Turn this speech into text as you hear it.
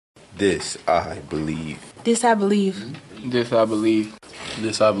This I believe. This I believe. This I believe.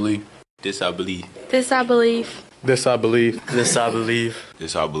 This I believe. This I believe. This I believe. This I believe. This I believe.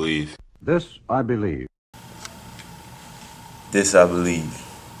 This I believe. This I believe. This I believe.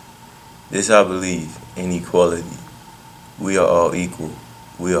 This I believe in equality. We are all equal.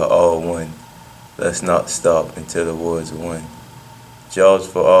 We are all one. Let's not stop until the war is won. Jobs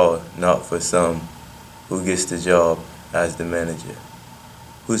for all, not for some. Who gets the job as the manager?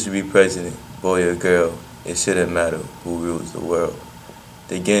 Who should be president, boy or girl? It shouldn't matter who rules the world.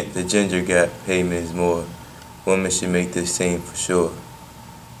 The gender gap payment is more. Women should make this same for sure.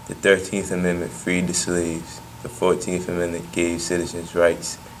 The 13th Amendment freed the slaves. The 14th Amendment gave citizens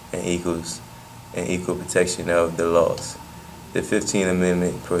rights and equal protection of the laws. The 15th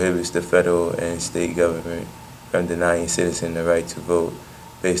Amendment prohibits the federal and state government from denying citizens the right to vote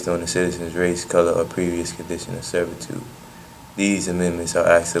based on the citizen's race, color, or previous condition of servitude. These amendments are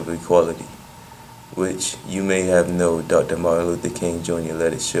acts of equality, which you may have known Dr. Martin Luther King Jr.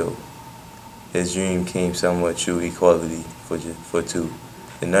 let it show. His dream came somewhat true, equality for two.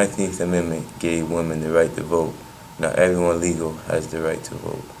 The 19th Amendment gave women the right to vote. Not everyone legal has the right to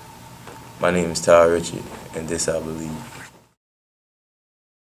vote. My name is Tyrell, and this I believe.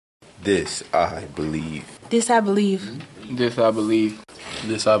 This I believe. This I believe. This I believe.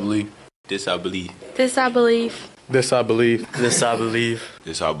 This I believe. This I believe. This I believe. This I believe. This I believe.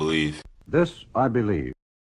 This I believe. This I believe.